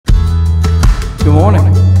Good morning.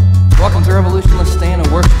 Welcome to Revolution. Let's stand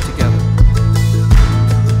and worship together.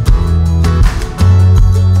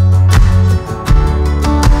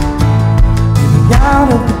 Getting out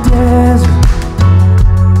of the desert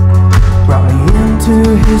brought me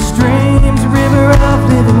into his streams, river of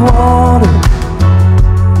living water.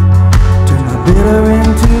 Turned my bitter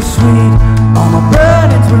into sweet. All my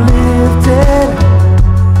burdens were lifted.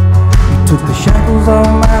 He took the shackles off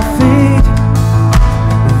my feet.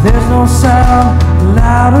 There's no sound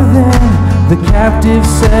louder than the captive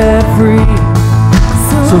set free.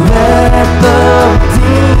 So let the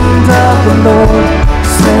redeemed of the Lord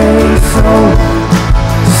say so,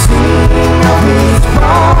 to sing of his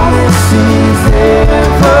promises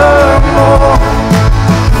evermore.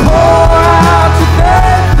 Pour out your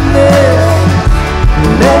thankfulness,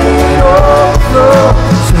 let it overflow.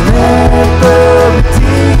 So let the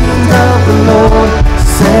redeemed of the Lord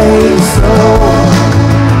say so.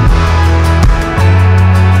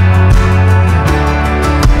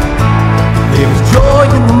 Joy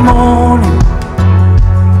in the morning,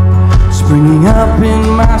 springing up in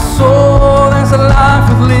my soul. That's a life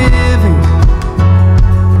of living,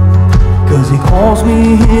 'cause he calls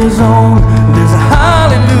me his own. There's a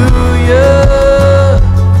hallelujah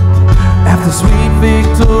after sweet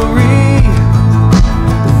victory.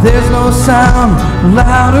 There's no sound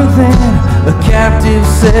louder than a captive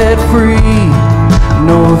set free.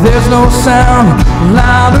 No, there's no sound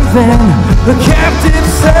louder than a captive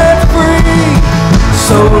set free.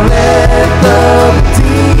 So let the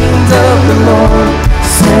redeemed of the Lord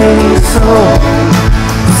say so,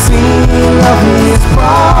 sing of his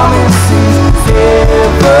promises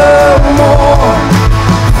evermore.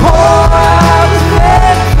 Pour out his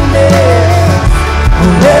thankfulness,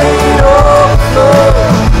 let it overflow.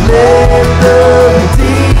 Let the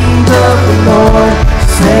redeemed of the Lord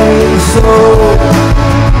say so.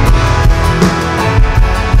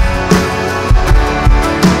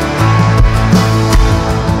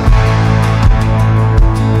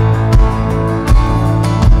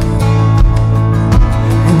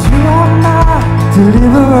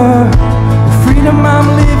 Deliverer, the freedom I'm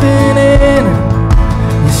living in.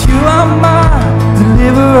 Yes, you are my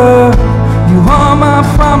deliverer. You are my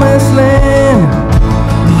promised land.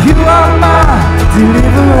 You are my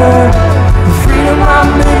deliverer, the freedom I'm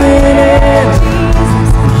living in.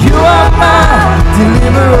 You are my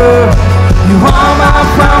deliverer. You are my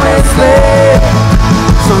promised land.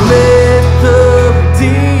 So let the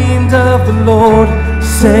redeemed of the Lord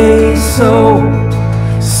say so.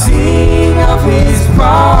 Sing of his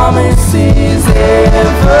promises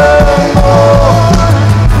evermore.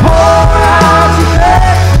 Pour out your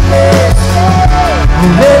thankfulness,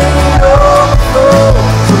 let it overflow.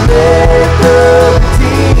 So let the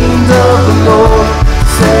redeemed of the Lord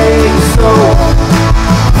say so.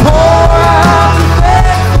 Pour out your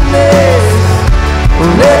thankfulness,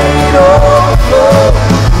 let it overflow.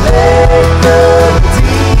 Let the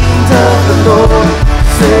redeemed of the Lord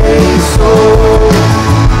say so.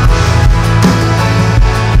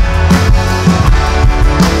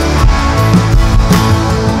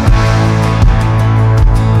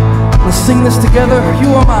 Sing this together. You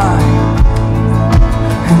are mine,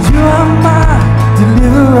 and you are my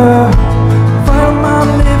deliverer. Freedom I'm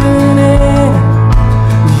living in.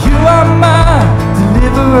 You are my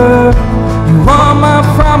deliverer. You are my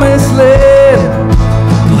promised land.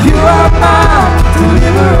 You are my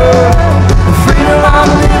deliverer. The freedom I'm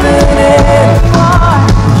living in.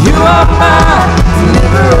 You are my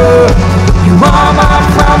deliverer. You are my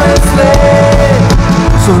promised land.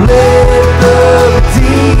 So let the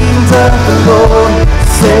redeemed of the Lord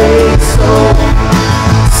say so.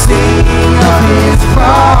 Sing of his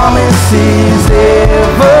promises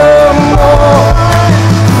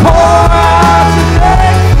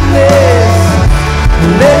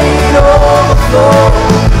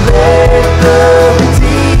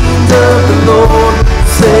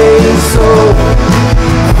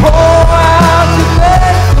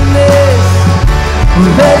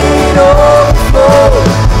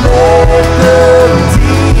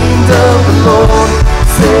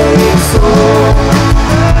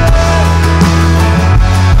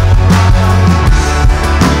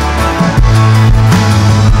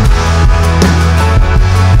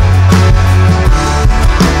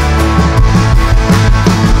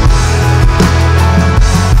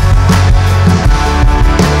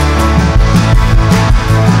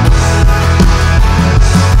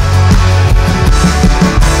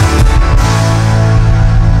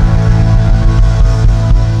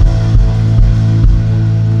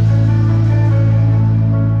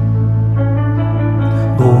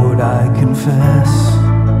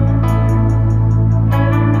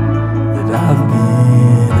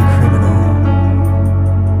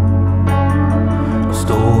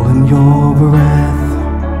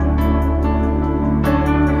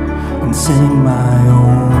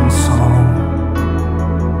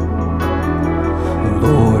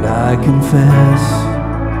Lord, I confess,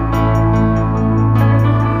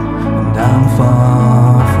 and I'm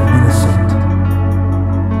far from innocent.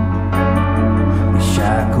 The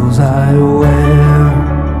shackles I wear,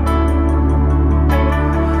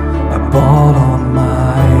 I bought on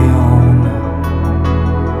my own.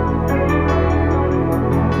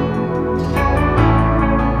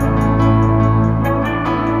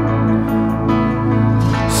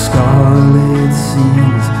 Scarlet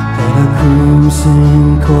sins and a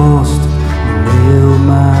crimson cost. You nailed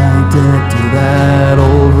my debt to that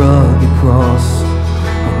old rugged cross.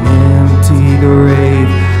 An empty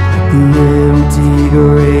grave, the empty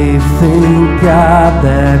grave. Thank God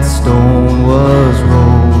that stone was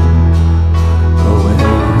rolled away.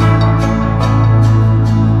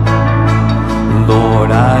 Lord,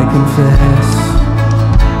 I confess,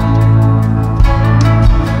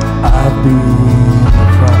 I've been a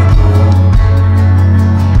prodigal,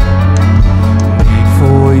 made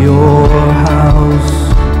for your house,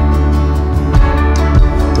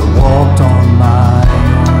 but walked on my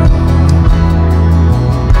own.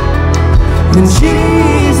 Then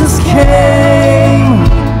Jesus came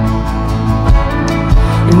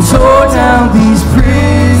and tore down these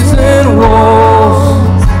prison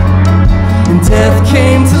walls, and death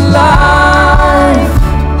came to life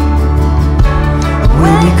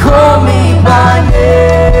when He called me by name.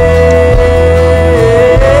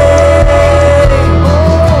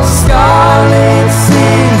 Scarlet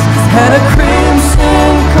sins had a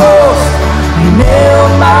crimson cost. He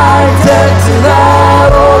nailed my debt to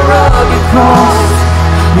that old rugged cross.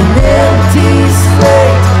 An empty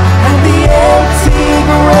slate and the empty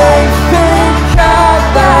grave. Thank God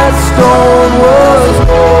that stone was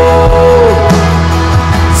rolled.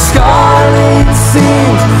 Scarlet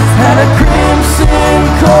sins and a crimson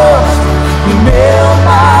cost. He nailed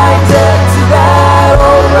my debt to that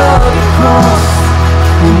old rugged cross.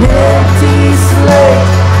 An empty slate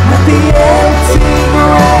and the empty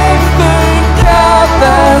grave. Thank God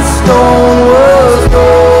that stone was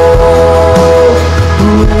rolled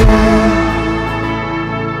away.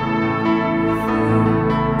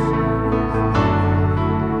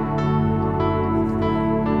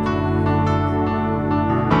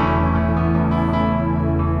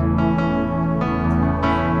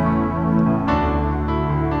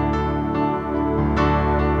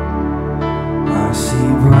 I see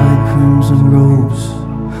bright crimson robes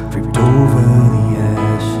draped over the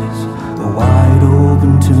ashes, a wide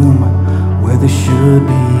open tomb where there should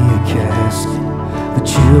be a casket. The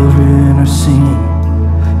children are singing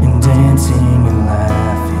and dancing and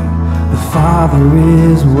laughing. The Father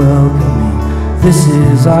is welcoming. This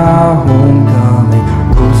is our homecoming.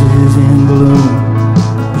 Roses in bloom,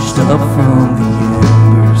 pushed up from the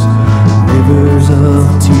embers. Rivers of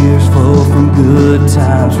tears flow from good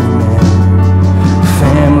times remembered.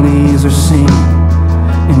 Families are singing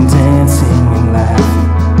and dancing and laughing.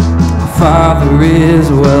 The Father is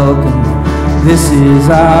welcome. This is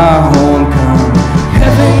our homecoming.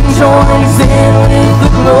 Heaven joins in with the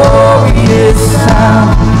glorious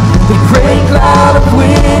sound. The great cloud of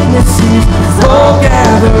witnesses all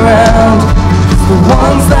gather round. The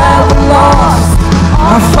ones that were lost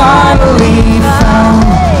are finally found.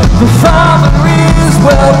 The Father is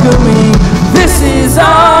welcoming. This is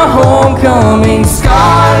our homecoming.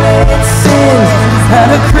 Scarlet sins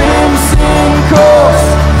and a crimson cost.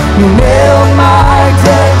 You nailed my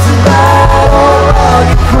debt to that old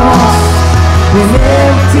rugged cross. An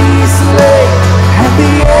empty slate and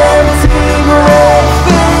the empty grave.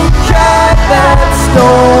 Thank God that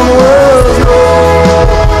stone was rolled.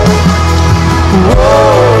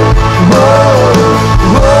 Whoa, whoa,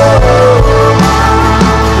 whoa,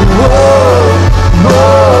 whoa, whoa,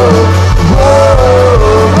 whoa,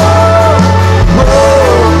 whoa.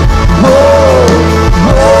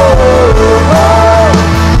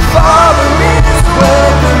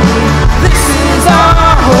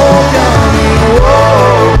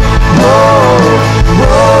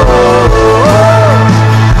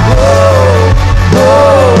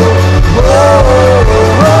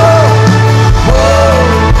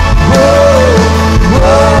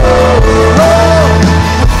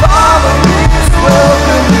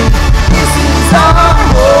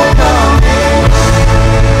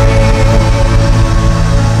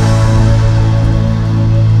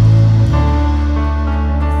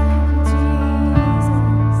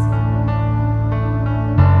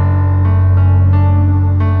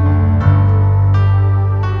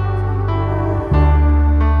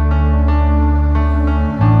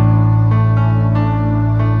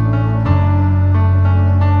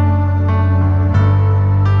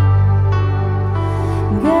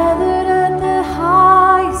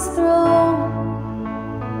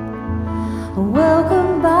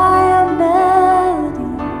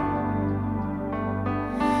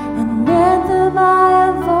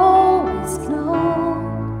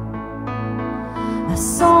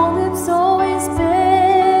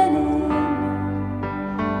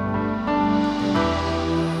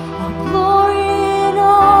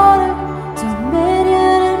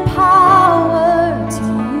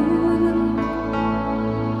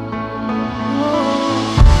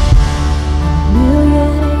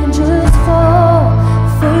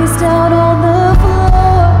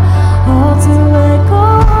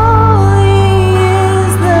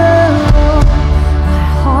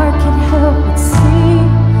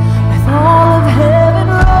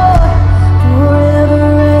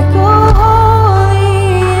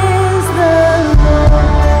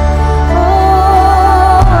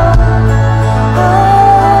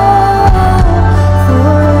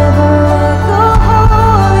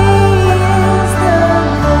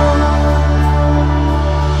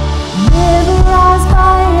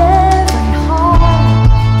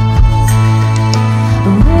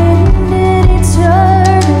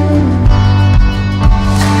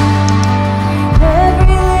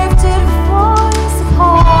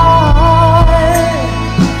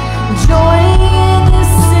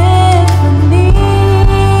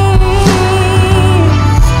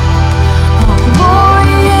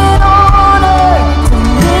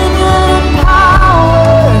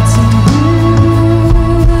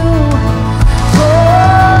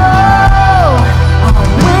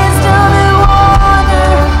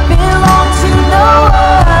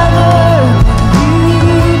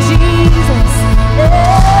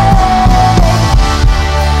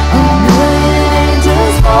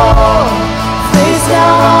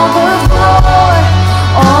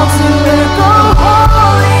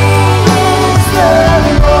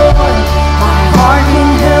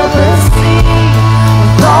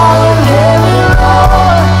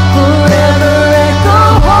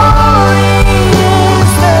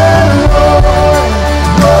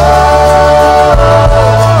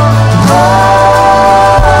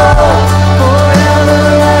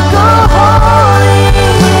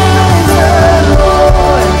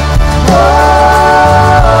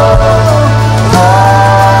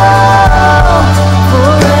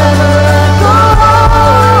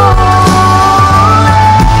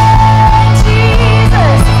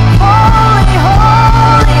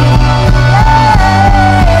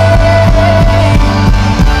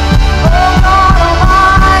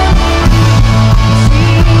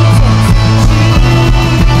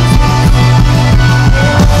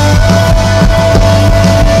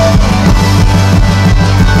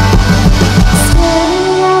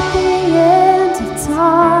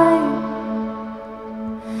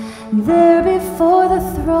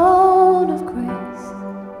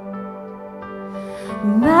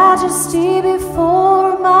 majesty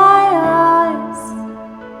before my eyes.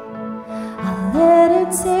 I let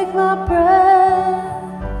it take my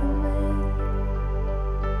breath away.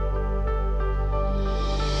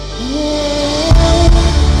 Yeah.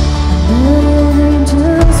 I let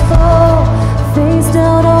angels fall, face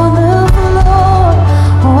down on the floor,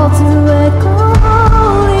 all to echo,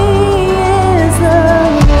 holy is the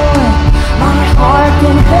Lord. My heart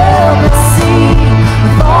can help but sing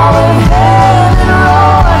with all of heaven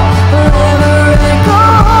roar, forever echo,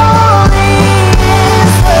 holy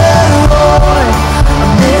is the Lord. A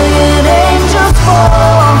million angels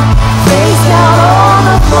fall, face down on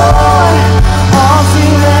the floor, all to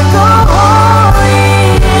echo, holy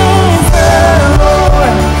is the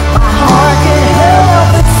Lord. My heart can help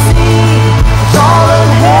but sing with all of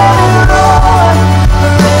heaven roar,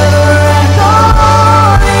 forever echo,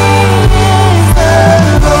 holy is the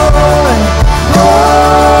Lord. Oh,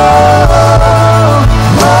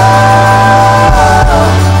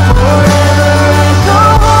 forever echo,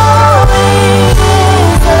 holy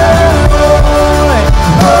is the Lord.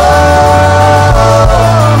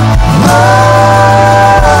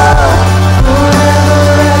 Forever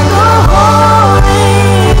echo, holy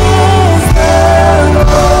is the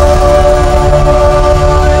Lord.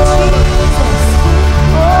 Jesus.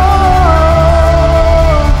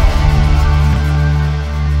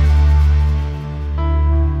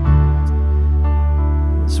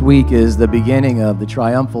 This week is the beginning of the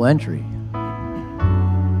triumphal entry.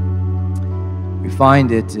 We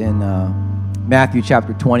find it in Matthew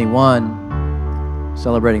chapter 21,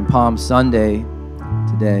 celebrating Palm Sunday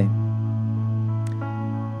today.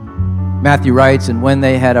 Matthew writes, "And when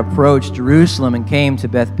they had approached Jerusalem and came to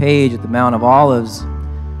Bethphage at the Mount of Olives,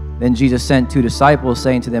 then Jesus sent 2 disciples,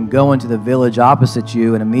 saying to them, 'Go into the village opposite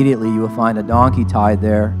you, and immediately you will find a donkey tied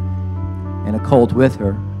there, and a colt with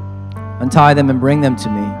her. Untie them and bring them to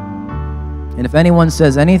me. And if anyone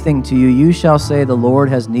says anything to you, you shall say, the Lord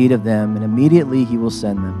has need of them, and immediately he will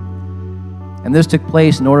send them.' And this took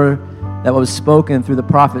place in order that what was spoken through the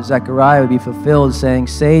prophet Zechariah would be fulfilled, saying,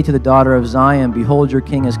 'Say to the daughter of Zion, behold, your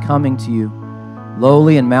king is coming to you,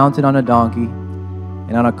 lowly and mounted on a donkey,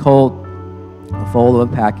 and on a colt, the foal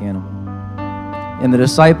of a pack animal.' And the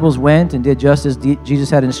disciples went and did just as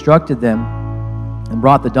Jesus had instructed them, and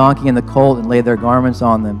brought the donkey and the colt and laid their garments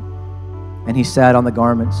on them. And he sat on the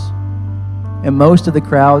garments. And most of the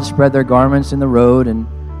crowd spread their garments in the road, and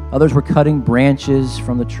others were cutting branches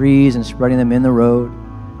from the trees and spreading them in the road.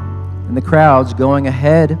 And the crowds going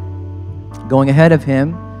ahead of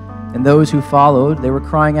him, and those who followed, they were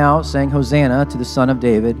crying out, saying, 'Hosanna to the Son of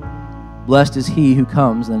David. Blessed is he who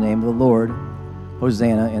comes in the name of the Lord.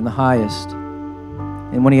 Hosanna in the highest.'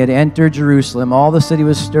 And when he had entered Jerusalem, all the city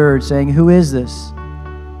was stirred, saying, 'Who is this?'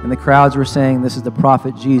 And the crowds were saying, 'This is the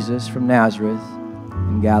prophet Jesus from Nazareth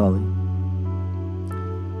in Galilee.'"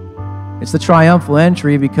 It's the triumphal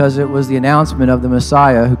entry because it was the announcement of the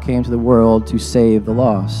Messiah who came to the world to save the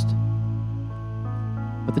lost.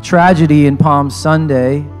 But the tragedy in Palm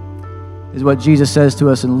Sunday is what Jesus says to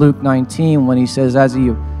us in Luke 19 when he says, as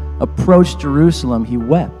he approached Jerusalem, he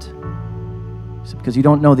wept. He said, "Because you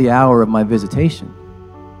don't know the hour of my visitation."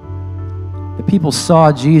 The people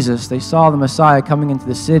saw Jesus, they saw the Messiah coming into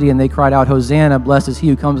the city, and they cried out, "Hosanna, blessed is he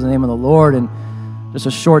who comes in the name of the Lord." And just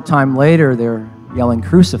a short time later, they're yelling,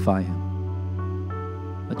 "Crucify him."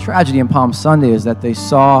 The tragedy in Palm Sunday is that they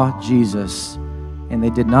saw Jesus, and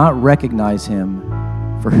they did not recognize him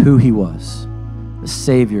for who he was, the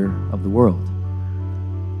Savior of the world.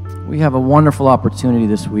 We have a wonderful opportunity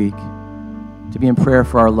this week to be in prayer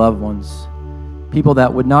for our loved ones, people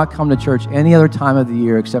that would not come to church any other time of the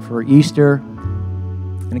year except for Easter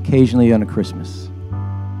and occasionally on a Christmas.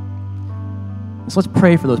 So let's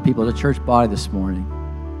pray for those people as a church body this morning.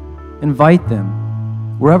 Invite them.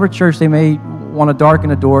 Wherever church they may want to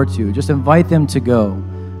darken a door to, just invite them to go,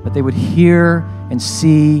 that they would hear and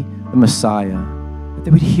see the Messiah, that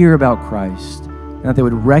they would hear about Christ, and that they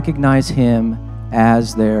would recognize him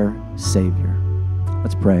as their Savior.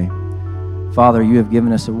 Let's pray. Father, you have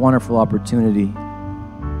given us a wonderful opportunity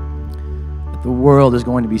that the world is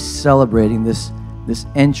going to be celebrating this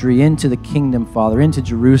entry into the kingdom, Father, into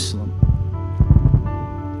Jerusalem.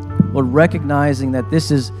 Lord, recognizing that this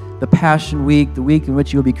is the Passion Week, the week in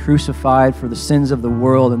which you will be crucified for the sins of the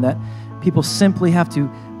world, and that people simply have to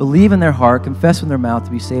believe in their heart, confess with their mouth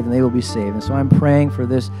to be saved, and they will be saved. And so I'm praying for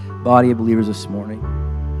this body of believers this morning.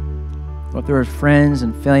 Lord, if there are friends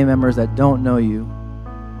and family members that don't know you,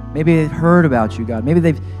 maybe they've heard about you, God. Maybe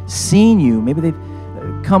they've seen you. Maybe they've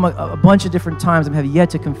come a bunch of different times and have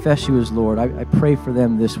yet to confess you as Lord. I pray for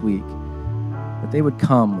them this week, that they would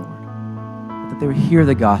come, Lord, that they would hear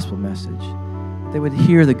the gospel message, they would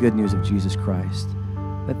hear the good news of Jesus Christ,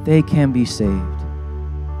 that they can be saved.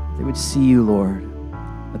 They would see you, Lord,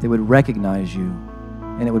 that they would recognize you,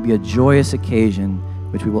 and it would be a joyous occasion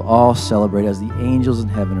which we will all celebrate as the angels in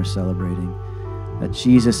heaven are celebrating, that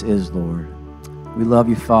Jesus is Lord. We love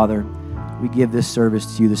you, Father. We give this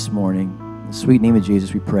service to you this morning. In the sweet name of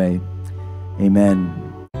Jesus we pray.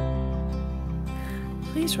 Amen.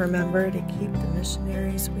 Please remember to keep the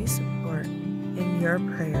missionaries we support in your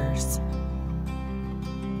prayers.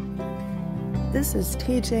 This is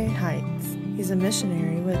TJ Heights. He's a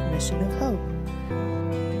missionary with Mission of Hope.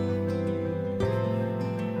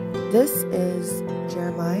 This is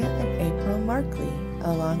Jeremiah and April Markley,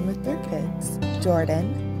 along with their kids,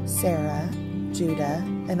 Jordan, Sarah, Judah,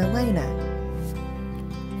 and Elena.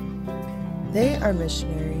 They are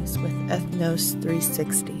missionaries with Ethnos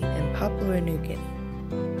 360 in Papua New Guinea.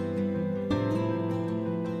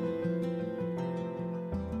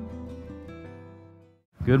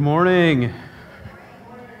 Good morning.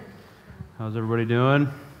 How's everybody doing?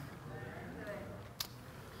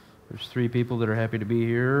 There's 3 people that are happy to be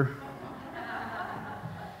here.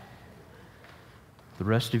 The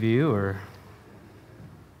rest of you are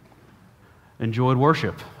enjoyed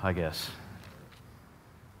worship, I guess.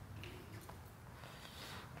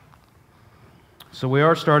 So we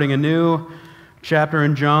are starting a new chapter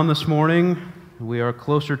in John this morning. We are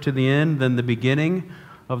closer to the end than the beginning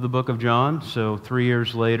of the book of John. So 3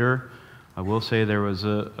 years later, I will say there was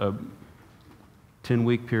a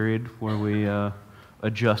 10-week period where we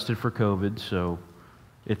adjusted for COVID. So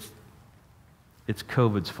it's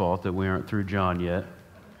COVID's fault that we aren't through John yet.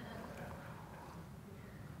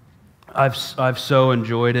 I've so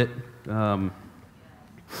enjoyed it. You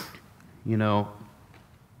know,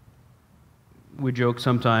 we joke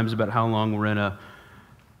sometimes about how long we're in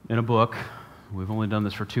a book. We've only done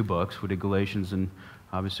this for 2 books. We did Galatians, and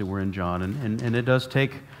obviously we're in John. And it does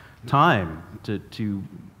take time to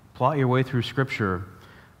plot your way through Scripture.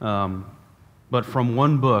 But from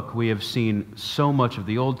one book, we have seen so much of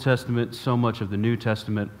the Old Testament, so much of the New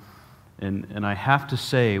Testament, and I have to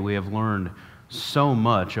say we have learned so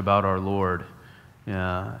much about our Lord,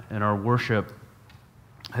 and our worship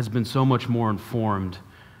has been so much more informed.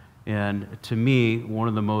 And to me, one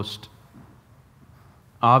of the most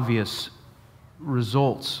obvious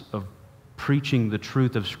results of preaching the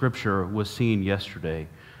truth of Scripture was seen yesterday.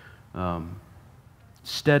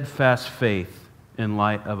 Steadfast faith in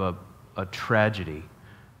light of a tragedy.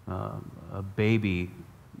 A baby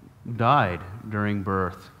died during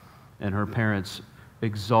birth, and her parents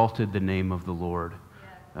exalted the name of the Lord.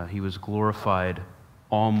 He was glorified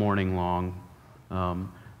all morning long.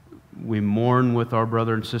 We mourn with our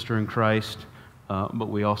brother and sister in Christ, but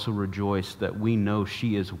we also rejoice that we know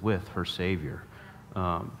she is with her Savior.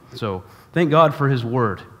 So thank God for His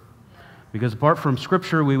Word, because apart from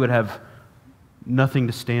Scripture, we would have nothing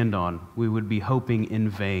to stand on. We would be hoping in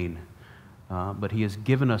vain. But He has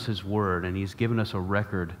given us His Word, and He's given us a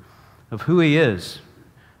record of who He is.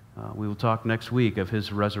 We will talk next week of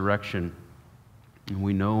His resurrection, and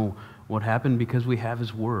we know what happened because we have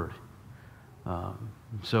His Word.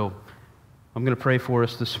 So I'm going to pray for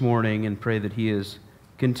us this morning and pray that He is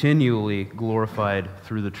continually glorified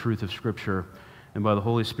through the truth of Scripture, and by the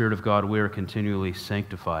Holy Spirit of God, we are continually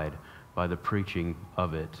sanctified by the preaching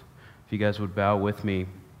of it. If you guys would bow with me.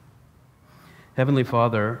 Heavenly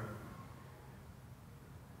Father,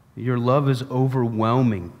 your love is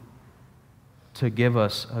overwhelming to give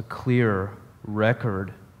us a clear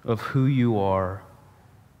record of who you are,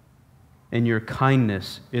 and your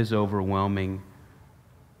kindness is overwhelming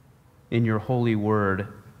in your holy word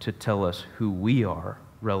to tell us who we are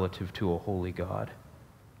relative to a holy God.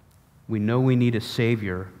 We know we need a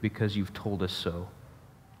Savior because you've told us so.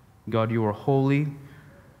 God, you are holy,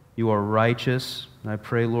 you are righteous, and I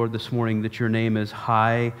pray, Lord, this morning that your name is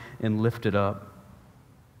high and lifted up,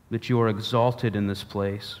 that you are exalted in this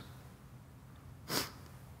place.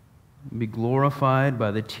 Be glorified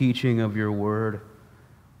by the teaching of your word.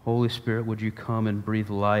 Holy Spirit, would you come and breathe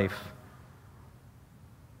life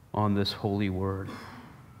on this holy word?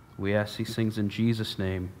 We ask these things in Jesus'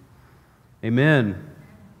 name. Amen.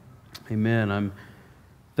 Amen. I'm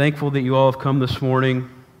thankful that you all have come this morning.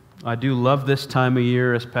 I do love this time of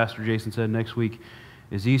year. As Pastor Jason said, next week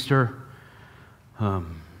is Easter.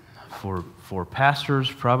 For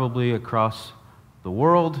pastors probably across the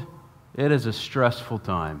world, it is a stressful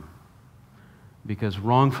time, because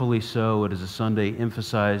wrongfully so, it is a Sunday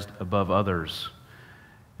emphasized above others.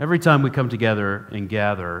 Every time we come together and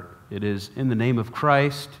gather, it is in the name of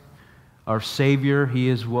Christ, our Savior. He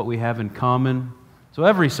is what we have in common. So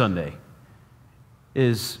every Sunday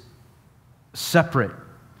is separate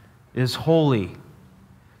is holy.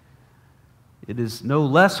 It is no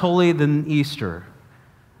less holy than Easter.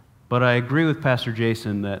 But I agree with Pastor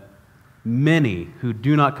Jason that many who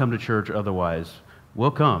do not come to church otherwise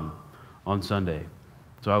will come on Sunday.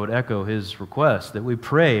 So I would echo his request that we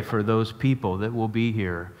pray for those people that will be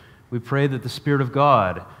here. We pray that the Spirit of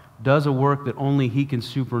God does a work that only He can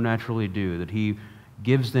supernaturally do, that He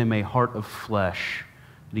gives them a heart of flesh,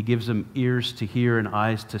 that He gives them ears to hear and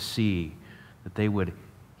eyes to see, that they would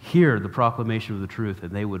hear the proclamation of the truth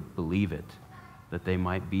and they would believe it, that they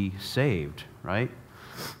might be saved, right?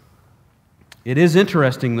 It is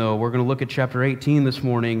interesting, though. We're going to look at chapter 18 this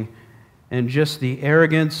morning, and just the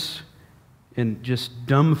arrogance and just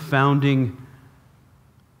dumbfounding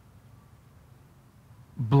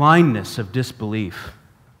blindness of disbelief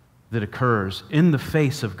that occurs in the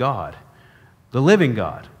face of God, the living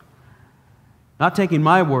God. Not taking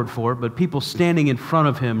my word for it, but people standing in front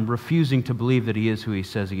of Him, refusing to believe that He is who He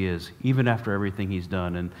says He is, even after everything He's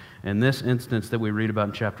done. And this instance that we read about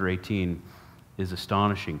in chapter 18 is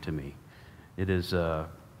astonishing to me. It is a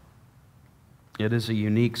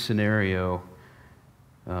unique scenario,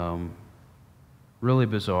 really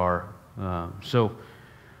bizarre. So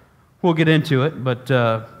we'll get into it, but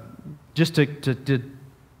just to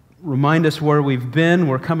remind us where we've been,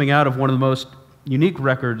 we're coming out of one of the most unique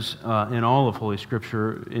records in all of Holy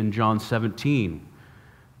Scripture in John 17.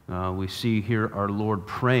 We see here our Lord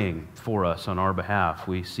praying for us on our behalf.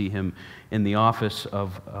 We see Him in the office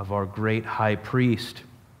of our great high priest.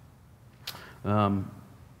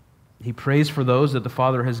 He prays for those that the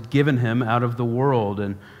Father has given Him out of the world.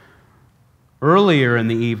 And earlier in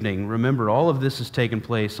the evening, remember, all of this has taken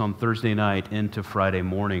place on Thursday night into Friday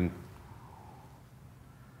morning.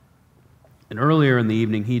 And earlier in the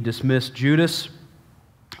evening, He dismissed Judas,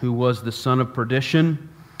 who was the son of perdition.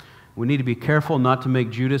 We need to be careful not to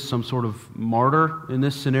make Judas some sort of martyr in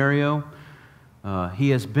this scenario. He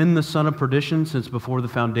has been the son of perdition since before the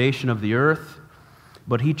foundation of the earth,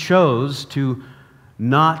 but he chose to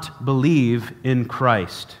not believe in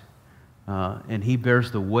Christ, and he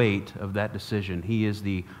bears the weight of that decision. He is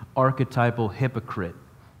the archetypal hypocrite.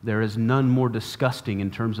 There is none more disgusting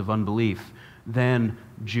in terms of unbelief than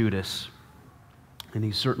Judas. And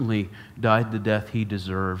he certainly died the death he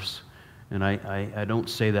deserves. And I don't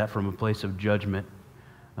say that from a place of judgment,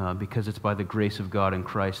 because it's by the grace of God in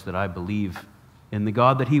Christ that I believe in the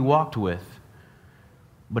God that he walked with.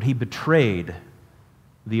 But he betrayed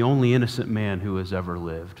the only innocent man who has ever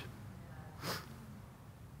lived.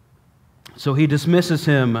 So he dismisses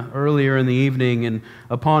him earlier in the evening, and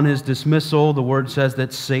upon his dismissal, the Word says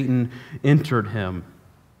that Satan entered him.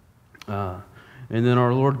 And then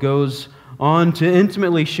our Lord goes on to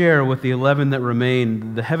intimately share with the 11 that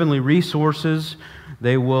remain the heavenly resources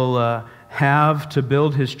they will have to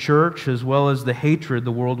build His church, as well as the hatred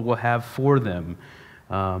the world will have for them.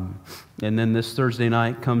 And then this Thursday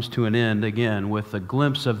night comes to an end again with a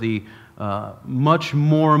glimpse of the much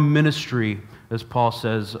more ministry, as Paul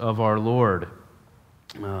says, of our Lord.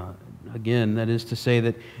 Again, that is to say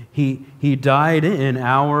that He died in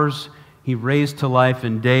hours, He raised to life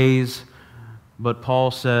in days. But Paul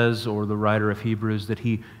says, or the writer of Hebrews, that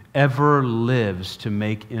He ever lives to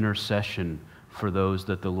make intercession for those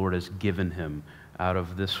that the Lord has given Him out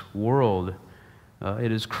of this world.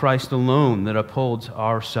 It is Christ alone that upholds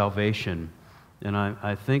our salvation, and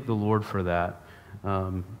I thank the Lord for that.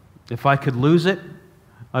 If I could lose it,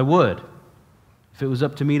 I would. If it was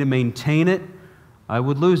up to me to maintain it, I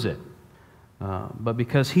would lose it. But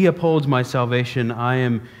because He upholds my salvation, I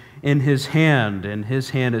am in His hand, and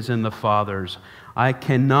His hand is in the Father's. I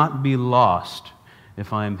cannot be lost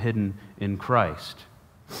if I am hidden in Christ.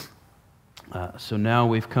 So now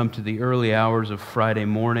we've come to the early hours of Friday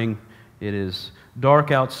morning. It is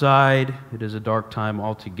dark outside. It is a dark time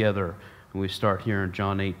altogether. And we start here in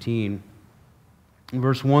John 18.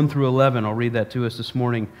 Verse 1 through 11, I'll read that to us this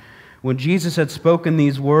morning. When Jesus had spoken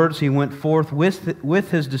these words, He went forth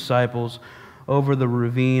with His disciples over the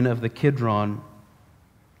ravine of the Kidron,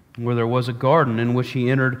 where there was a garden in which He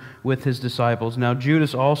entered with His disciples. Now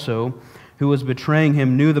Judas also, who was betraying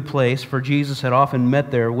Him, knew the place, for Jesus had often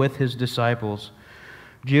met there with His disciples.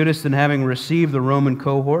 Judas, then having received the Roman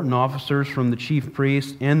cohort and officers from the chief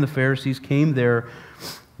priests and the Pharisees, came there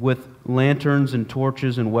with lanterns and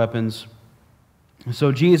torches and weapons.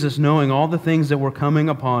 So Jesus, knowing all the things that were coming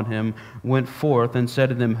upon Him, went forth and said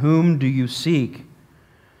to them, "Whom do you seek?"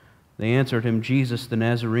 They answered Him, "Jesus the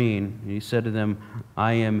Nazarene." And He said to them,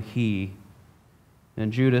 "I am He."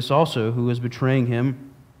 And Judas also, who was betraying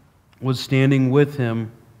Him, was standing with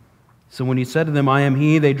Him. So when He said to them, "I am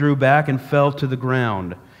He," they drew back and fell to the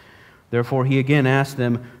ground. Therefore he again asked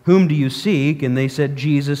them, "Whom do you seek?" And they said,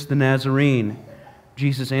 "Jesus the Nazarene."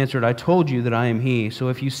 Jesus answered, "I told you that I am he. So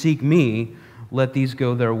if you seek me, let these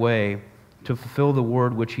go their way, to fulfill the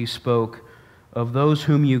word which he spoke. Of those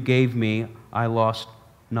whom you gave me, I lost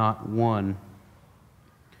not one."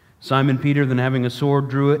 Simon Peter, then having a sword,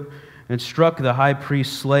 drew it and struck the high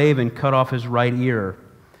priest's slave and cut off his right ear.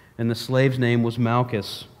 And the slave's name was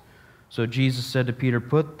Malchus. So Jesus said to Peter,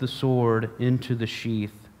 "Put the sword into the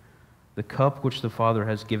sheath. The cup which the Father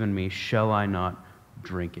has given me, shall I not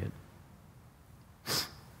drink it?"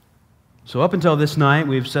 So up until this night,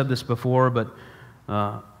 we've said this before, but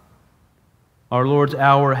our Lord's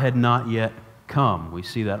hour had not yet come. We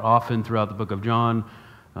see that often throughout the book of John.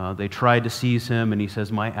 They tried to seize him, and he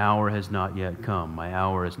says, "My hour has not yet come. My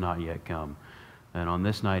hour has not yet come." And on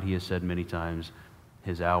this night, he has said many times,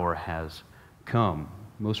 his hour has come.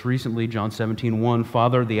 Most recently, John 17:1,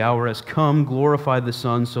 "Father, the hour has come. Glorify the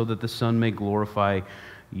Son, so that the Son may glorify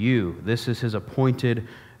you." This is his appointed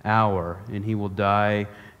hour, and he will die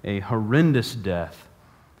a horrendous death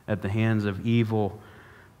at the hands of evil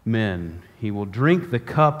men. He will drink the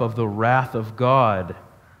cup of the wrath of God,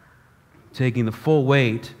 taking the full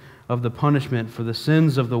weight of the punishment for the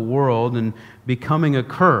sins of the world and becoming a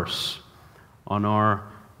curse on our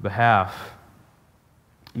behalf.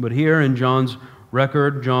 But here in John's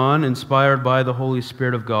record, John, inspired by the Holy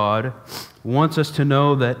Spirit of God, wants us to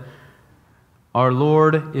know that our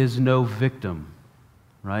Lord is no victim,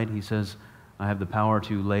 right? He says, "I have the power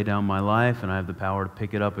to lay down my life, and I have the power to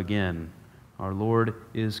pick it up again." Our Lord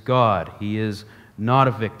is God. He is not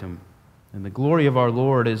a victim. And the glory of our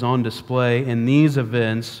Lord is on display in these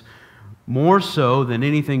events more so than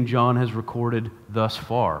anything John has recorded thus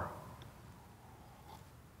far.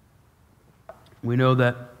 We know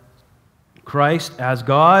that Christ, as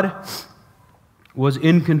God, was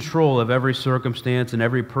in control of every circumstance and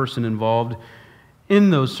every person involved in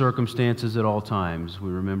those circumstances at all times. We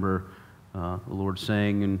remember the Lord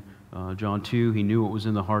saying in John 2, He knew what was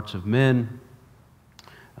in the hearts of men.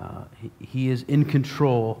 He is in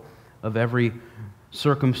control of every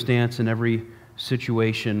circumstance and every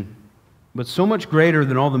situation. But so much greater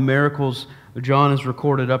than all the miracles John has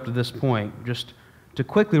recorded up to this point. Just to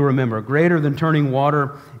quickly remember, greater than turning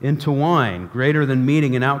water into wine, greater than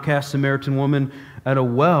meeting an outcast Samaritan woman at a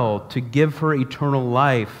well to give her eternal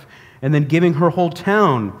life, and then giving her whole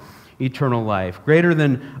town eternal life, greater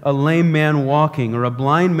than a lame man walking or a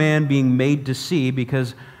blind man being made to see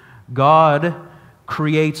because God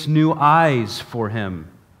creates new eyes for him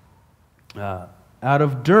out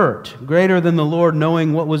of dirt, greater than the Lord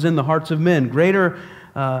knowing what was in the hearts of men, greater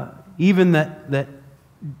even that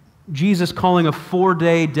Jesus calling a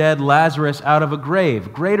 4-day dead Lazarus out of a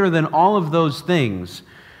grave. Greater than all of those things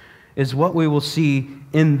is what we will see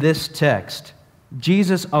in this text.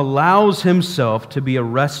 Jesus allows himself to be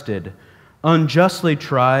arrested, unjustly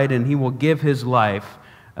tried, and he will give his life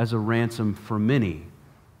as a ransom for many.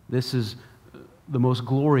 This is the most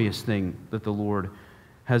glorious thing that the Lord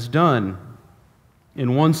has done.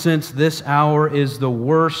 In one sense, this hour is the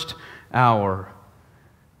worst hour.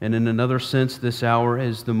 And in another sense, this hour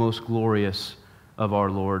is the most glorious of our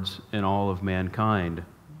Lord's in all of mankind.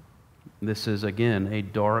 This is, again, a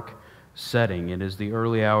dark setting. It is the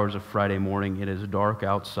early hours of Friday morning. It is dark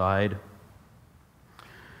outside.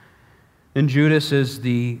 And Judas is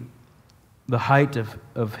the height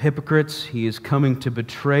of hypocrites. He is coming to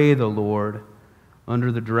betray the Lord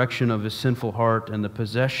under the direction of his sinful heart and the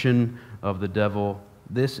possession of the devil.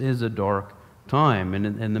 This is a dark time. And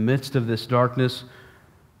in the midst of this darkness,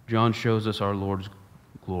 John shows us our Lord's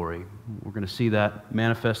glory. We're going to see that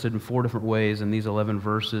manifested in 4 different ways in these 11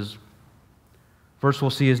 verses. First,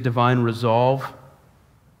 we'll see his divine resolve.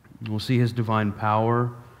 We'll see his divine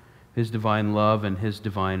power, his divine love, and his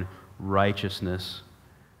divine righteousness.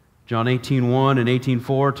 John 18:1 and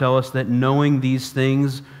 18:4 tell us that knowing these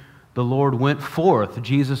things, the Lord went forth.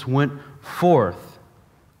 Jesus went forth.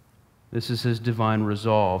 This is his divine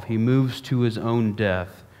resolve. He moves to his own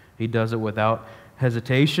death. He does it without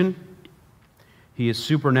hesitation. He is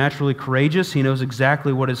supernaturally courageous. He knows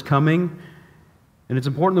exactly what is coming. And it's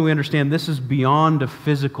important that we understand this is beyond a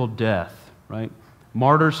physical death, right?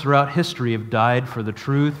 Martyrs throughout history have died for the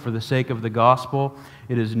truth, for the sake of the gospel.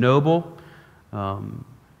 It is noble, and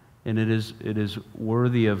it is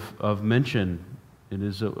worthy of mention. It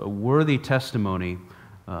is a worthy testimony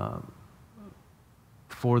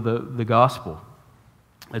for the gospel.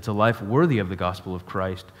 It's a life worthy of the gospel of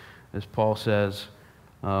Christ, as Paul says.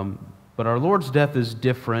 But our Lord's death is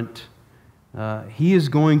different. He is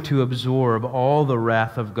going to absorb all the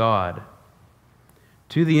wrath of God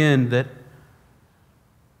to the end that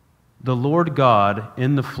the Lord God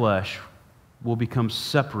in the flesh will become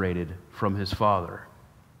separated from his Father.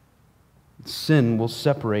 Sin will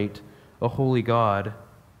separate a holy God,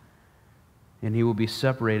 and he will be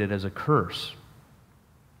separated as a curse.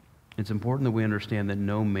 It's important that we understand that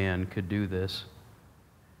no man could do this.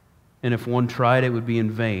 And if one tried, it would be in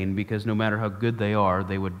vain, because no matter how good they are,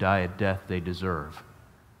 they would die a death they deserve.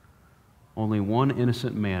 Only one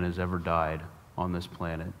innocent man has ever died on this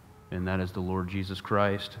planet, and that is the Lord Jesus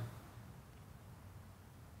Christ.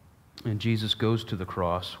 And Jesus goes to the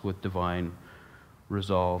cross with divine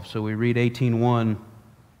resolve. So we read 18:1.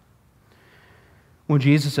 When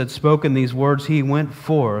Jesus had spoken these words, he went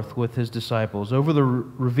forth with his disciples over the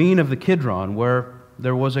ravine of the Kidron, where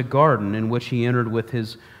there was a garden in which he entered with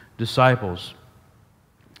his disciples.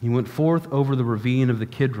 He went forth over the ravine of the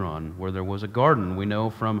Kidron, where there was a garden. We know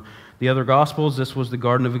from the other Gospels this was the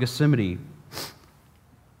Garden of Gethsemane.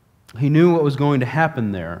 He knew what was going to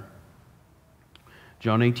happen there.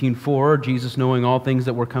 John 18:4, Jesus, knowing all things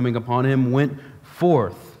that were coming upon him, went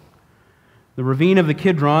forth. The ravine of the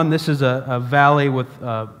Kidron, this is a valley with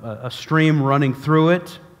a stream running through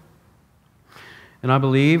it. And I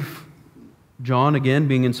believe John, again,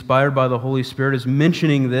 being inspired by the Holy Spirit, is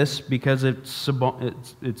mentioning this because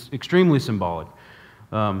it's extremely symbolic.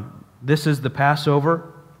 This is the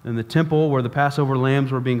Passover, and the temple where the Passover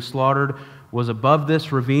lambs were being slaughtered was above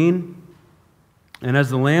this ravine. And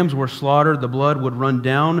as the lambs were slaughtered, the blood would run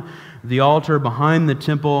down the altar behind the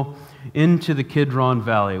temple into the Kidron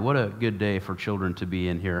Valley. What a good day for children to be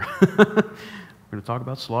in here. We're going to talk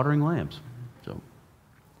about slaughtering lambs. So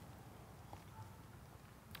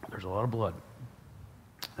there's a lot of blood.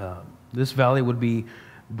 This valley would be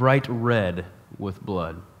bright red with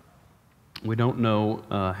blood. We don't know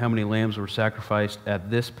how many lambs were sacrificed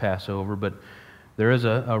at this Passover, but there is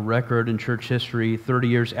a record in church history 30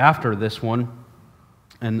 years after this one,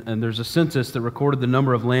 and there's a census that recorded the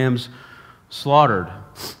number of lambs slaughtered.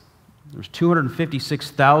 There's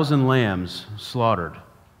 256,000 lambs slaughtered.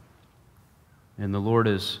 And the Lord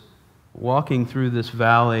is walking through this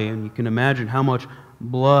valley, and you can imagine how much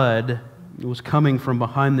blood was coming from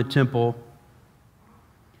behind the temple.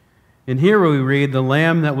 And here we read, the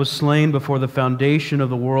Lamb that was slain before the foundation of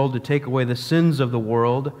the world to take away the sins of the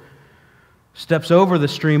world steps over the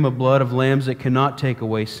stream of blood of lambs that cannot take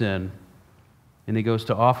away sin. And he goes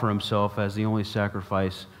to offer himself as the only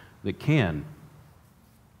sacrifice that can.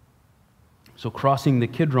 So crossing the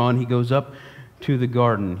Kidron, he goes up to the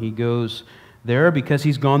garden. He goes there because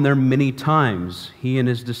he's gone there many times, he and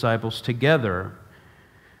his disciples together.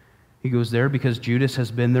 He goes there because Judas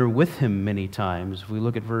has been there with him many times. If we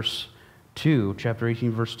look at verse 2, chapter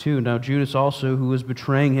 18, verse 2, now Judas also, who was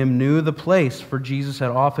betraying him, knew the place, for Jesus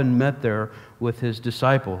had often met there with his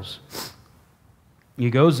disciples.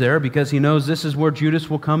 He goes there because he knows this is where Judas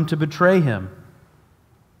will come to betray him.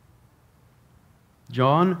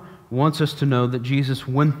 John wants us to know that Jesus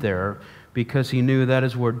went there because he knew that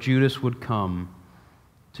is where Judas would come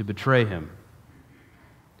to betray him.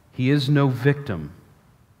 He is no victim.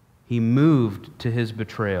 He moved to his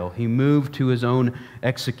betrayal. He moved to his own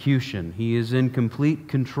execution. He is in complete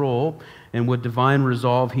control, and with divine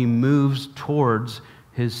resolve, he moves towards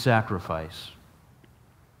his sacrifice.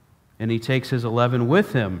 And he takes his 11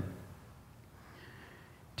 with him.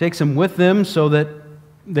 Takes them with them so that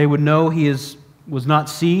they would know he was not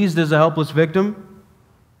seized as a helpless victim,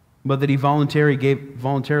 but that he voluntarily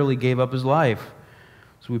gave up his life.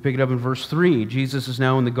 So we pick it up in verse 3. Jesus is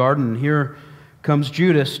now in the garden, and here comes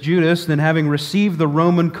Judas. Judas, then having received the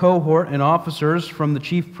Roman cohort and officers from the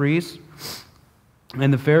chief priests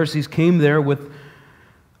and the Pharisees, came there with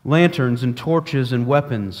lanterns and torches and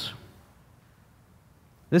weapons.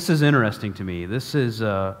 This is interesting to me. This is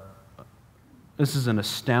an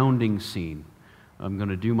astounding scene. I'm going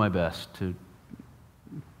to do my best to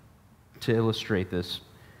illustrate this.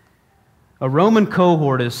 A Roman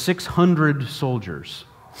cohort is 600 soldiers.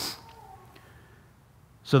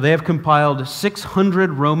 So they have compiled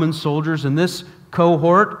 600 Roman soldiers, and this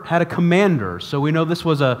cohort had a commander. So we know this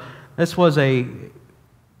was a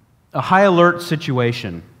high alert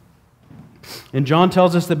situation. And John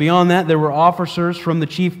tells us that beyond that, there were officers from the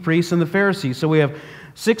chief priests and the Pharisees. So we have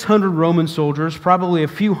 600 Roman soldiers, probably a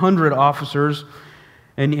few hundred officers.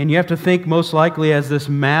 And you have to think most likely as this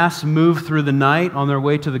mass moved through the night on their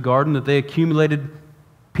way to the garden that they accumulated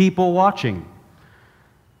people watching.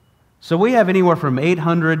 So we have anywhere from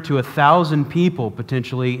 800 to 1,000 people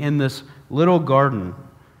potentially in this little garden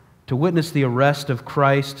to witness the arrest of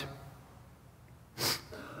Christ.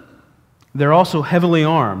 They're also heavily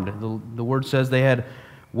armed. The word says they had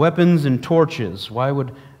weapons and torches. Why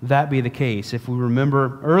would that be the case? If we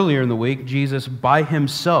remember earlier in the week, Jesus by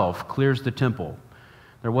himself clears the temple.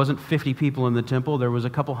 There wasn't 50 people in the temple. There was a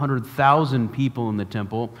couple 100,000 people in the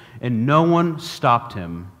temple, and no one stopped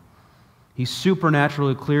him. He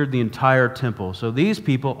supernaturally cleared the entire temple. So these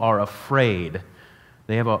people are afraid.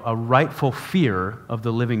 They have a rightful fear of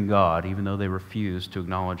the living God, even though they refuse to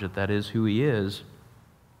acknowledge that that is who he is.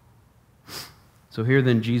 So here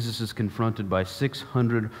then Jesus is confronted by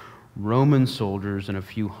 600 Roman soldiers and a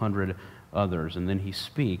few hundred others. And then he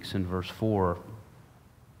speaks in verse 4.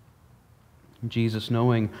 Jesus,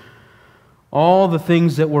 knowing all the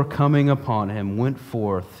things that were coming upon him, went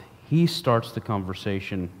forth. He starts the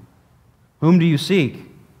conversation. Whom do you seek?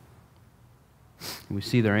 We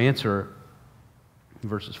see their answer in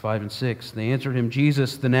verses 5 and 6. They answered him,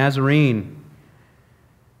 Jesus the Nazarene.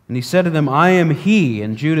 And he said to them, I am he.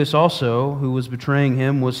 And Judas also, who was betraying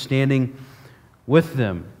him, was standing with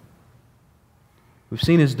them. We've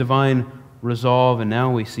seen his divine resolve, and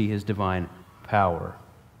now we see his divine power.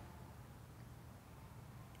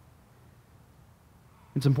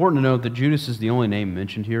 It's important to note that Judas is the only name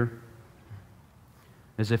mentioned here,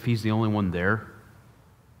 as if he's the only one there.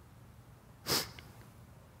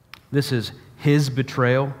 This is his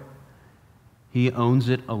betrayal. He owns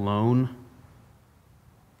it alone.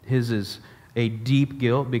 His is a deep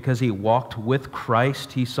guilt because he walked with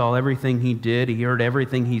Christ. He saw everything he did. He heard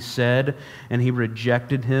everything he said, and he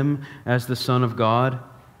rejected him as the Son of God.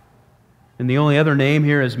 And the only other name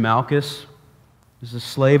here is Malchus. He's a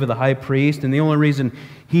slave of the high priest, and the only reason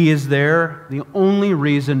he is there, the only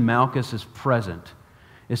reason Malchus is present,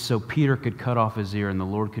 is so Peter could cut off his ear and the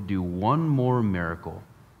Lord could do one more miracle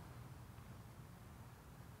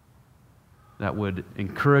that would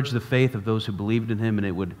encourage the faith of those who believed in him, and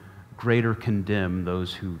it would greater condemn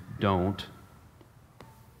those who don't.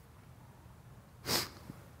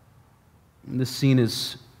 This scene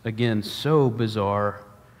is, again, so bizarre,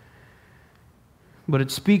 but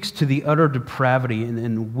it speaks to the utter depravity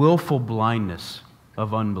and willful blindness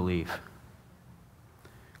of unbelief.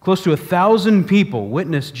 Close to 1,000 people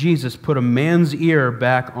witnessed Jesus put a man's ear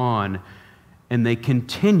back on, and they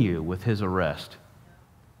continue with his arrest.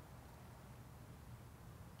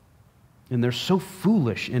 And they're so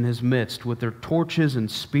foolish in his midst with their torches and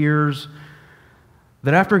spears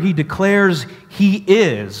that after he declares he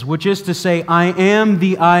is, which is to say, I am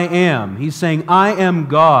the I am, he's saying, I am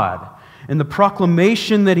God. And the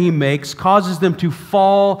proclamation that he makes causes them to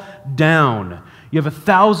fall down. You have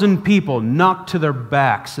 1,000 people knocked to their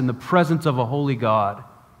backs in the presence of a holy God.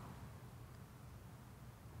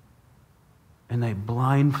 And they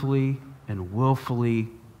blindly and willfully,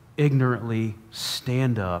 ignorantly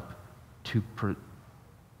stand up to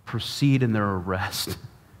proceed in their arrest.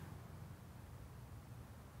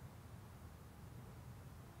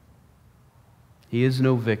 He is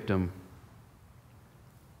no victim.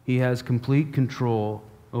 He has complete control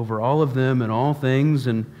over all of them and all things,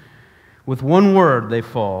 and with one word they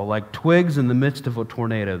fall, like twigs in the midst of a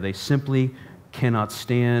tornado. They simply cannot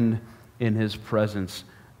stand in his presence.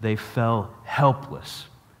 They fell helpless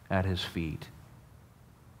at his feet.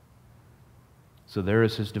 So there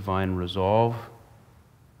is his divine resolve,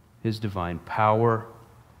 his divine power,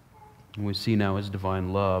 and we see now his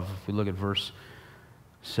divine love. If we look at verse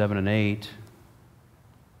 7 and 8,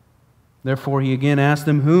 therefore he again asked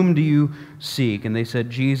them, whom do you seek? And they said,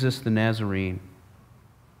 Jesus the Nazarene.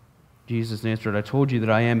 Jesus answered, I told you that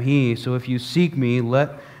I am he, so if you seek me,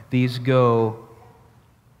 let these go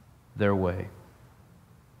their way.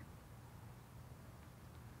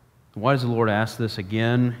 Why does the Lord ask this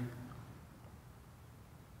again?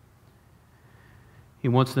 He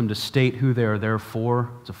wants them to state who they are there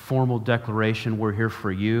for. It's a formal declaration. We're here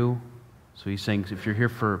for you. So he's saying, if you're here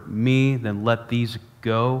for me, then let these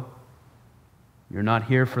go. You're not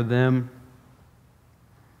here for them.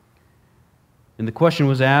 And the question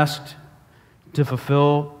was asked to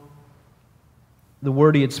fulfill the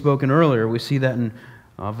word he had spoken earlier. We see that in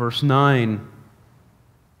verse 9.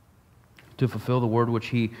 To fulfill the word which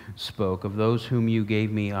he spoke. Of those whom you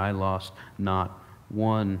gave me, I lost not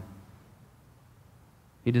one.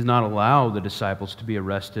 He does not allow the disciples to be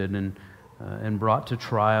arrested and brought to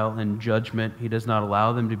trial and judgment. He does not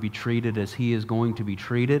allow them to be treated as he is going to be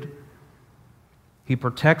treated. He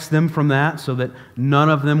protects them from that so that none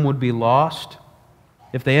of them would be lost.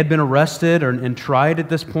 If they had been arrested and tried at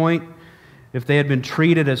this point, if they had been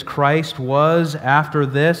treated as Christ was after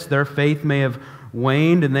this, their faith may have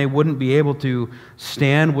waned and they wouldn't be able to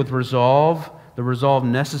stand with resolve, the resolve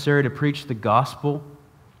necessary to preach the gospel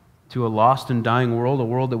to a lost and dying world, a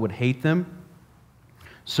world that would hate them.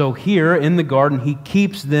 So here in the garden, he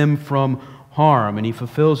keeps them from harm, and He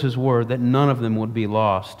fulfills His word that none of them would be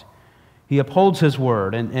lost. He upholds His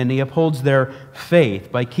word, and He upholds their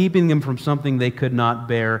faith by keeping them from something they could not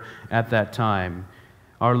bear at that time.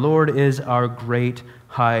 Our Lord is our great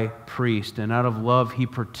high priest, and out of love He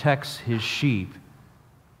protects His sheep.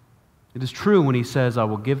 It is true when He says, I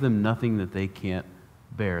will give them nothing that they can't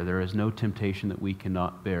bear. There is no temptation that we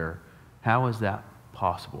cannot bear. How is that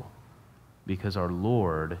possible? Because our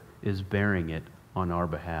Lord is bearing it on our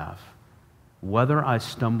behalf. Whether I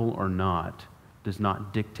stumble or not does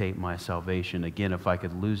not dictate my salvation. Again, if I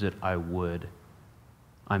could lose it, I would.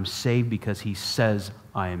 I'm saved because He says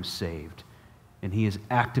I am saved, and He has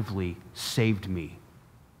actively saved me.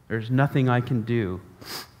 There's nothing I can do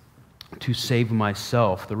to save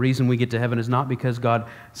myself. The reason we get to heaven is not because God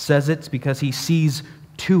says it, it's because He sees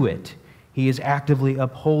to it. He is actively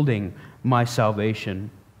upholding my salvation.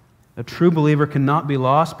 A true believer cannot be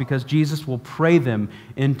lost because Jesus will pray them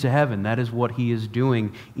into heaven. That is what He is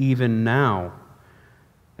doing even now.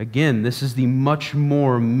 Again, this is the much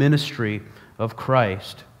more ministry of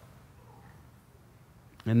Christ.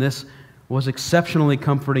 And this was exceptionally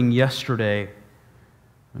comforting yesterday.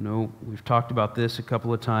 I know we've talked about this a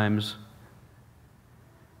couple of times.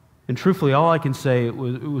 And truthfully, all I can say, it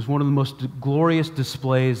was one of the most glorious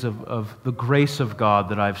displays of the grace of God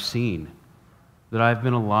that I've seen, that I've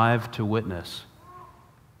been alive to witness.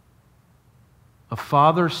 A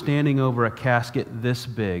father standing over a casket this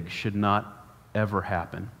big should not ever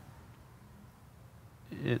happen.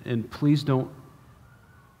 And please don't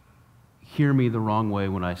hear me the wrong way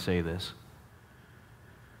when I say this.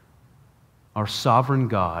 Our sovereign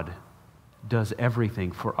God does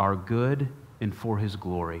everything for our good and for His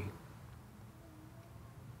glory.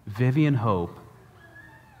 Vivian Hope,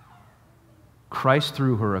 Christ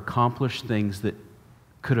through her accomplished things that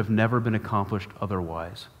could have never been accomplished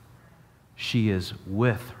otherwise. She is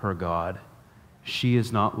with her God. She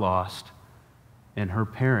is not lost. And her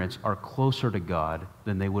parents are closer to God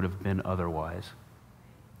than they would have been otherwise.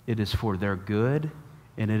 It is for their good,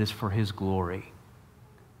 and it is for His glory.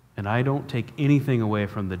 And I don't take anything away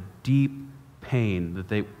from the deep pain that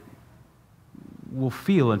they will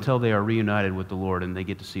feel until they are reunited with the Lord and they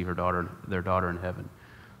get to see their daughter in heaven.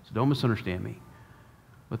 So don't misunderstand me.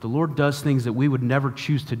 But the Lord does things that we would never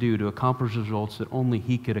choose to do to accomplish results that only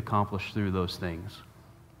He could accomplish through those things.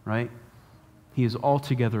 Right? He is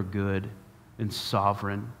altogether good and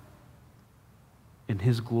sovereign, and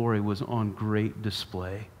His glory was on great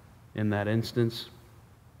display in that instance.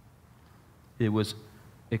 It was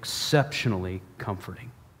exceptionally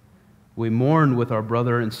comforting. We mourned with our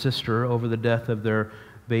brother and sister over the death of their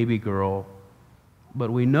baby girl,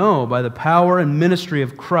 but we know by the power and ministry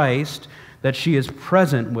of Christ that she is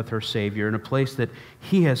present with her Savior in a place that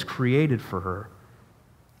He has created for her.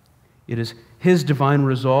 It is His divine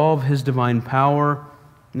resolve, His divine power,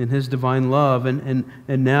 and His divine love, and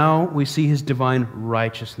now we see His divine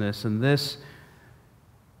righteousness, and this,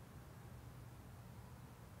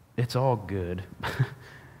 it's all good,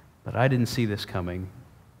 but I didn't see this coming.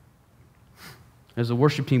 As the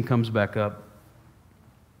worship team comes back up,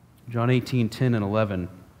 John 18:10 and 11.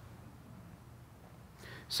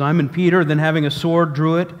 Simon Peter, then having a sword,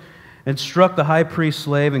 drew it and struck the high priest's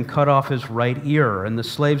slave and cut off his right ear, and the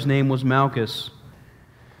slave's name was Malchus.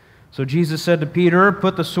 So Jesus said to Peter,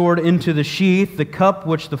 put the sword into the sheath. The cup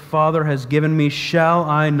which the Father has given me, shall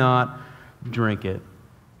I not drink it?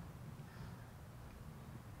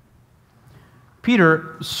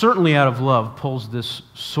 Peter, certainly out of love, pulls this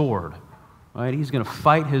sword. Right? He's going to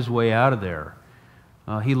fight his way out of there.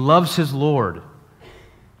 He loves his Lord.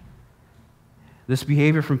 This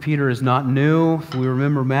behavior from Peter is not new. If we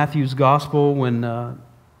remember Matthew's gospel when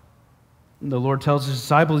the Lord tells his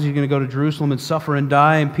disciples he's going to go to Jerusalem and suffer and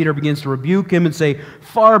die, and Peter begins to rebuke him and say,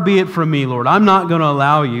 far be it from me, Lord. I'm not going to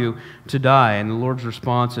allow you to die. And the Lord's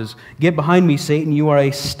response is, get behind me, Satan. You are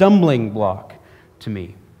a stumbling block to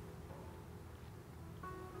me.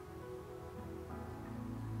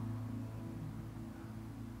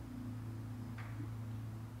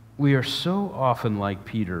 We are so often like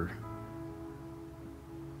Peter,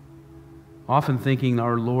 often thinking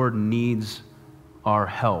our Lord needs our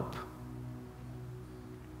help,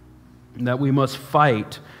 that we must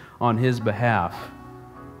fight on His behalf.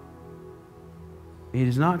 He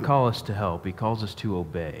does not call us to help. He calls us to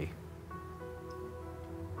obey.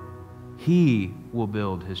 He will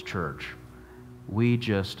build His church. We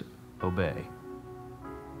just obey.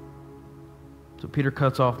 So Peter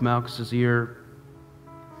cuts off Malchus' ear.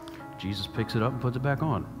 Jesus picks it up and puts it back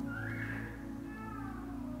on.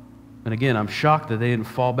 And again, I'm shocked that they didn't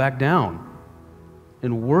fall back down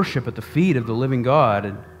and worship at the feet of the living God.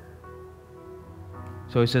 And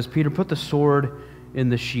So he says, Peter, put the sword in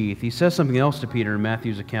the sheath. He says something else to Peter in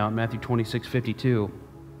Matthew's account, Matthew 26:52.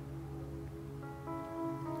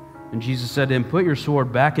 And Jesus said to him, put your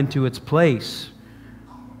sword back into its place.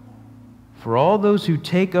 For all those who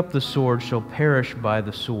take up the sword shall perish by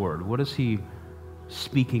the sword. What is he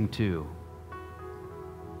speaking to?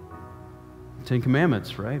 The Ten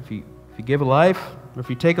Commandments, right? If you give a life, or if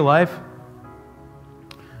you take a life,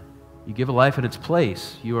 you give a life in its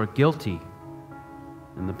place. You are guilty,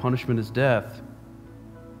 and the punishment is death.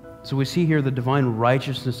 So we see here the divine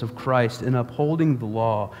righteousness of Christ in upholding the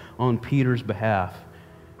law on Peter's behalf.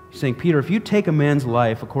 He's saying, Peter, if you take a man's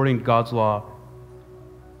life according to God's law,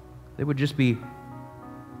 they would just be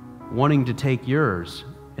wanting to take yours,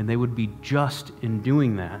 and they would be just in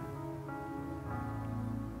doing that.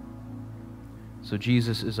 So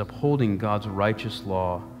Jesus is upholding God's righteous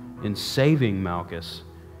law in saving Malchus.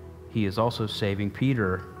 He is also saving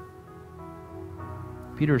Peter.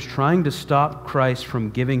 Peter is trying to stop Christ from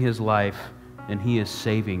giving his life, and he is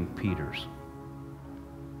saving Peter's.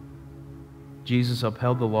 Jesus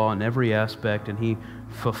upheld the law in every aspect, and he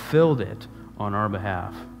fulfilled it on our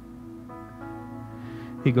behalf.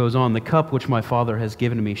 He goes on, the cup which my Father has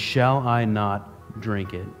given to me, shall I not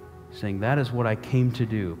drink it? Saying, that is what I came to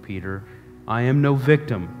do, Peter. I am no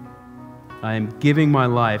victim. I am giving my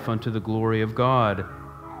life unto the glory of God.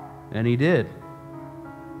 And he did.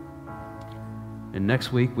 And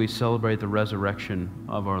next week we celebrate the resurrection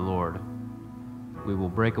of our Lord. We will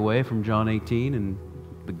break away from John 18 and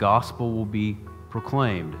the gospel will be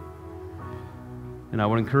proclaimed. And I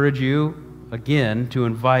would encourage you, again, to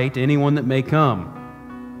invite anyone that may come.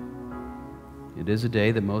 It is a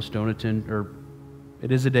day that most don't attend, or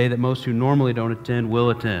it is a day that most who normally don't attend will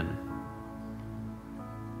attend.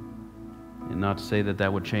 And not to say that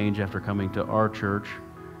that would change after coming to our church,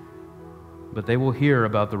 but they will hear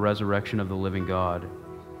about the resurrection of the living God,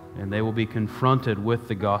 and they will be confronted with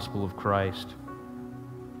the gospel of Christ.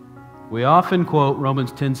 We often quote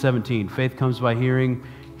Romans 10:17, faith comes by hearing,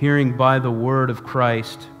 hearing by the word of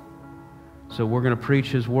Christ. So we're going to preach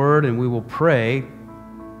his word, and we will pray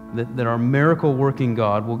that our miracle-working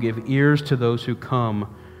God will give ears to those who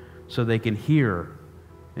come so they can hear,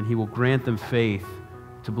 and he will grant them faith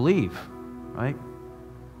to believe, right?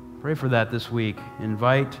 Pray for that this week.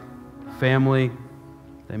 Invite family.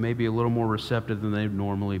 They may be a little more receptive than they'd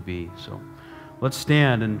normally be. So let's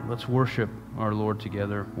stand and let's worship our Lord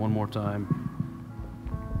together one more time.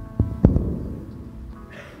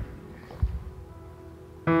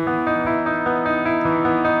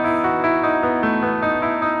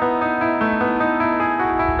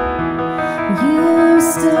 You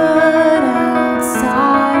stood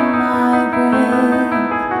outside my grave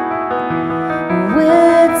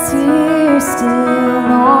with tears still